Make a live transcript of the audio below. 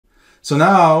So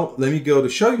now let me go to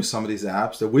show you some of these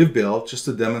apps that we've built just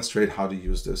to demonstrate how to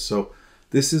use this. So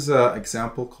this is an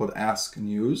example called Ask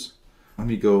News. Let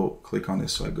me go click on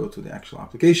this so I go to the actual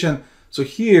application. So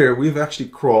here we've actually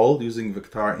crawled using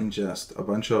Vectara ingest a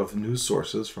bunch of news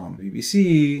sources from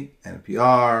BBC,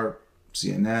 NPR,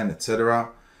 CNN, etc.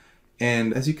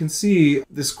 And as you can see,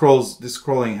 this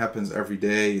crawling happens every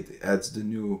day. It adds the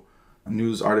new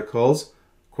news articles,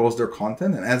 crawls their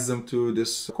content, and adds them to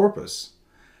this corpus.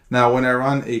 Now, when I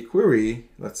run a query,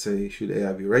 let's say, should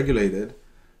AI be regulated,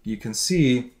 you can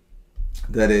see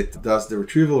that it does the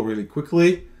retrieval really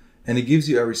quickly, and it gives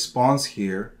you a response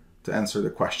here to answer the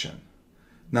question.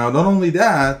 Now, not only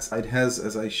that, it has,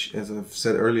 as I've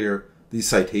said earlier, these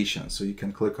citations. So you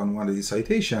can click on one of these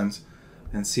citations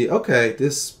and see, okay,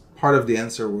 this part of the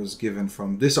answer was given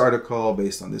from this article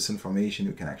based on this information.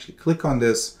 You can actually click on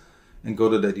this and go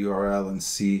to that URL and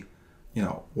see,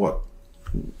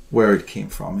 where it came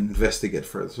from and investigate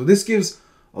further. So this gives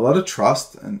a lot of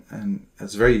trust and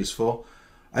it's very useful.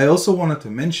 I also wanted to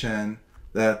mention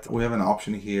that we have an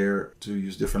option here to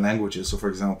use different languages. So for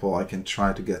example, I can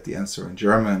try to get the answer in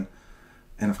German.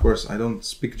 And of course, I don't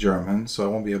speak German, so I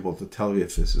won't be able to tell you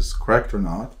if this is correct or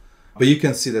not. But you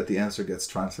can see that the answer gets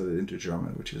translated into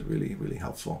German, which is really, really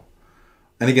helpful.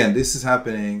 And again, this is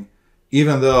happening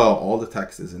even though all the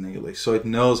text is in English. So it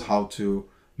knows how to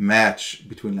match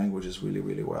between languages really,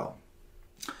 really well.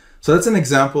 So that's an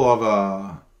example of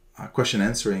a question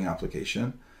answering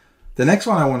application. The next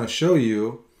one I want to show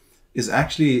you is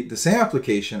actually the same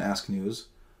application, Ask News,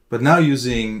 but now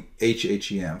using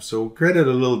HHEM. So we created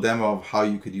a little demo of how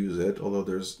you could use it, although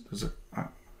there's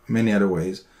many other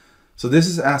ways. So this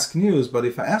is Ask News, but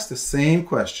if I ask the same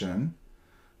question,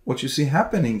 what you see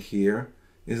happening here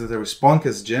is that the response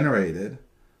gets generated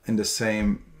in the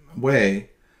same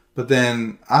way, but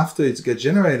then after it gets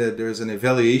generated, there's an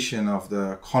evaluation of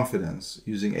the confidence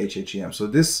using HHEM. So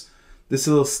this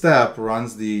little step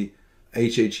runs the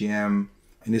HHEM.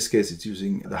 In this case, it's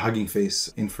using the Hugging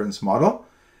Face inference model,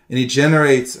 and it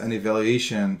generates an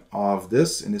evaluation of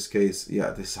this. In this case,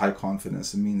 this high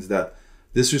confidence. It means that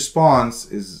this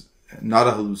response is not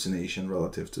a hallucination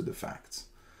relative to the facts.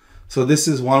 So this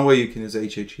is one way you can use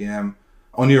HHEM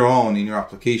on your own in your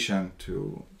application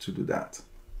to do that.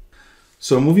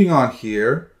 So moving on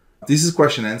here, this is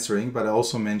question answering, but I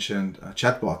also mentioned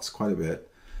chatbots quite a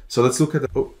bit. So let's look at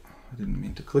I didn't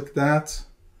mean to click that.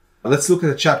 Let's look at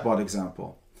a chatbot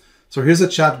example. So here's a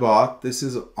chatbot. This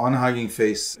is on Hugging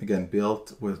Face, again,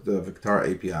 built with the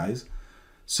Vectara APIs.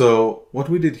 So what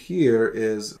we did here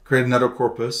is create another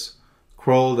corpus,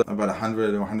 crawled about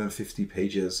 100 or 150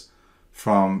 pages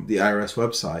from the IRS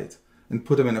website and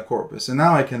put them in a corpus. And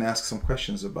now I can ask some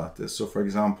questions about this. So for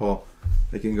example,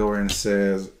 I can go in and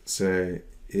say,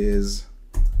 is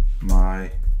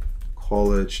my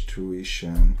college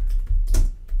tuition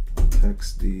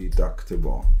tax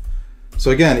deductible?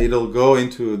 So again, it'll go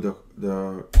into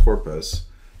the corpus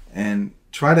and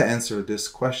try to answer this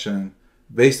question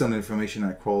based on the information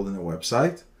I crawled in the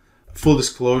website. Full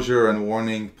disclosure and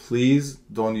warning, please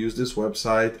don't use this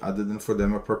website other than for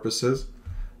demo purposes,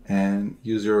 and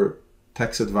use your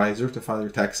tax advisor to file your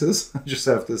taxes. I just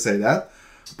have to say that,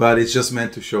 but it's just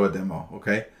meant to show a demo,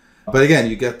 okay? But again,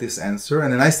 you get this answer.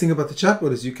 And the nice thing about the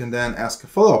chatbot is you can then ask a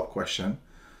follow-up question.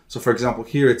 So for example,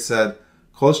 here it said,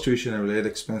 college tuition and related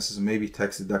expenses may be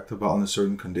tax deductible under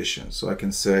certain conditions. So I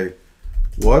can say,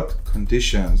 what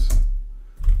conditions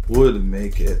would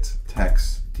make it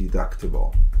tax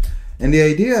deductible? And the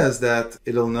idea is that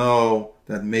it'll know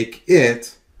that make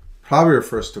it probably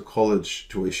refers to college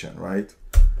tuition, right?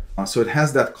 So it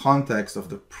has that context of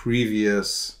the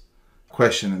previous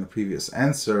question and the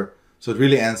answer. So it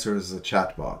really answers as a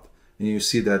chatbot. And you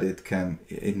see that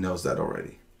it knows that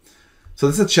already. So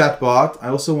this is a chatbot. I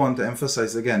also want to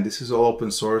emphasize, again, this is all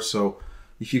open source. So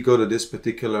if you go to this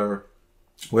particular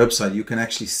website, you can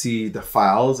actually see the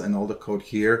files and all the code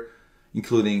here,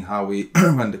 including how we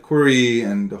run the query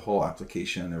and the whole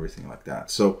application and everything like that.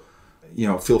 So,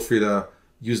 feel free to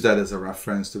use that as a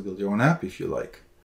reference to build your own app if you like.